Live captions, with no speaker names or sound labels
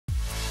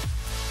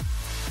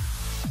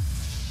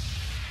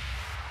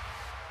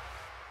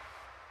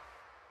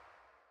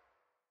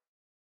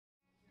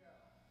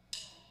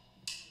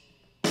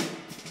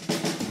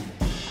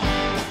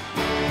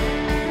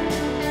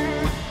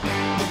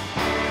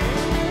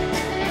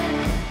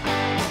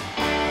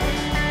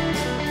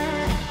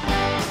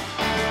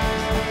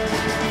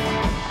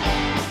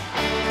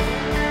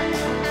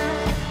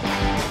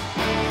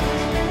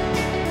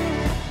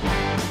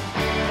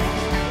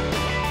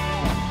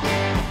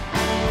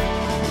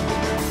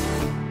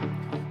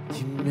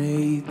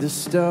the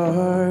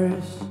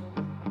stars,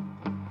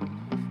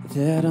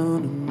 that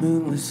on a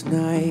moonless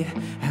night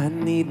I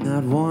need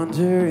not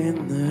wander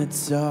in the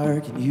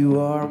dark, and you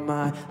are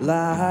my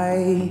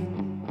light.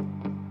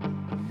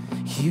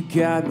 You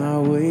guide my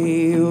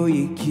way, oh,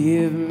 you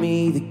give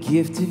me the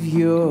gift of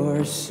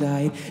your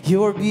sight.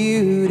 You're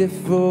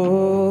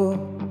beautiful.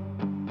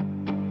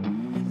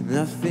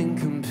 Nothing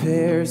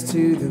compares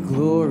to the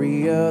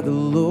glory of the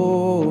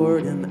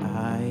Lord, and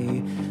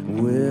I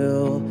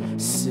will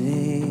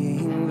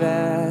sing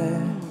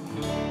that.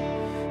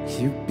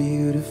 You're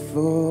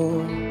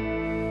beautiful,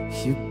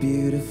 you're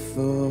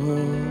beautiful,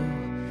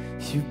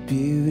 you're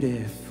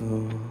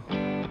beautiful.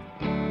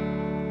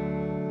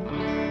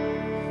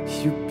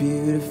 You're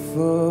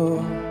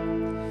beautiful,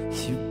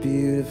 you're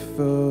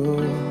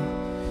beautiful,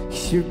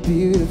 you're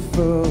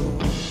beautiful.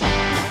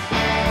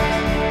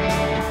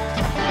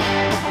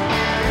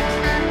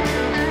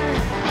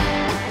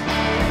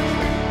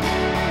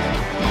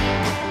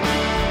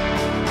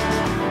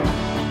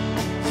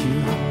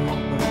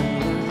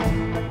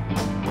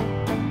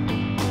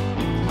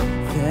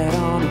 That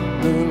on a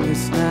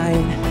moonless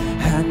night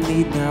I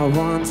need not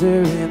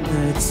wander in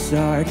the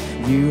dark.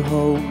 You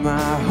hold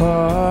my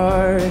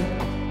heart.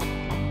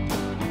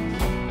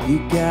 You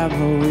got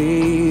my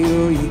way,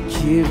 oh, you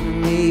give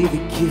me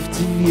the gift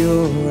of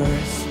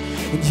yours.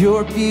 And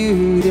you're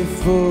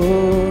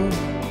beautiful,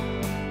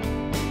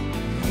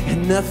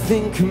 and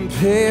nothing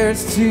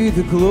compares to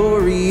the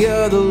glory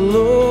of the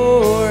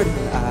Lord.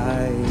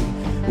 I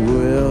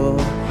will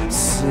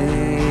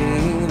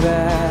sing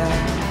that.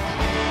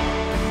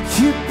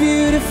 You're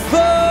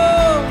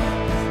beautiful,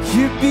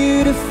 you're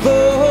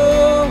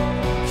beautiful,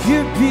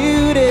 you're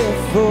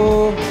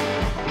beautiful.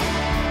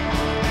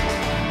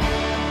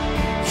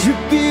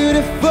 You're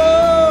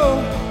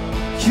beautiful,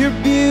 you're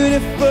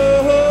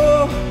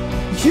beautiful,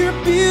 you're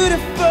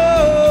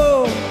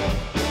beautiful.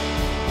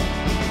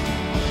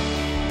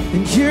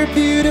 And you're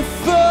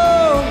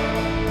beautiful,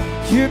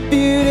 you're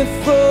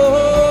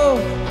beautiful,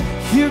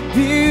 you're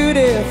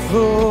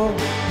beautiful.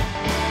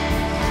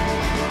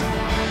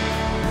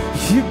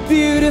 You're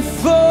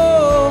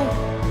beautiful,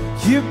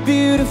 you're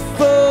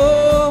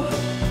beautiful,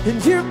 and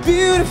you're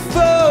beautiful.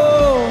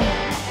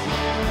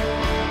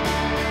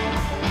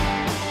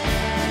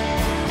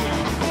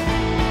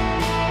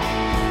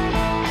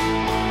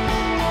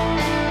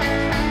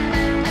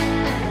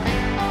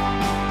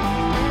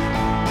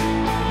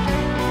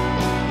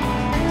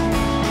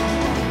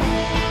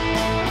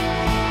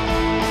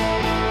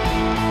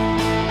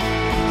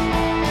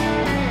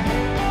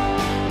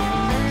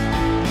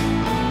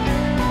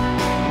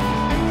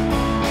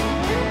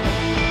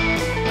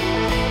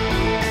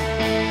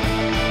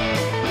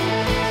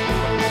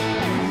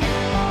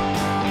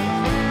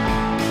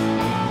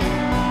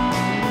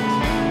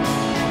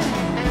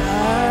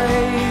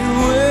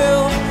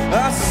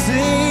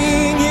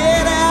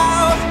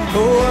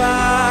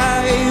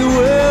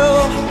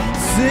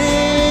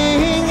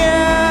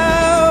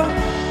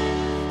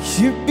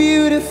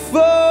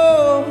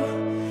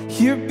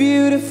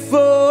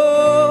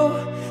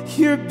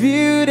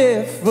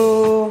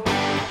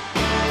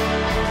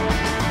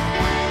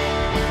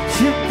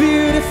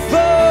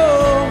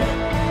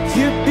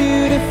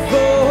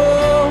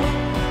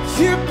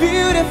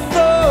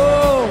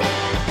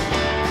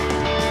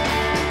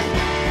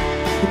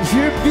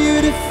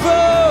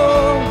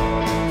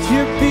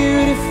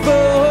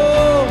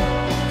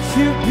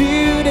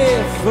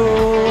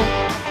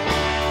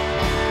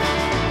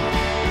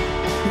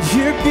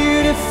 You're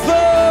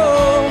beautiful,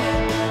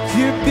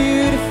 you're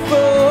beautiful,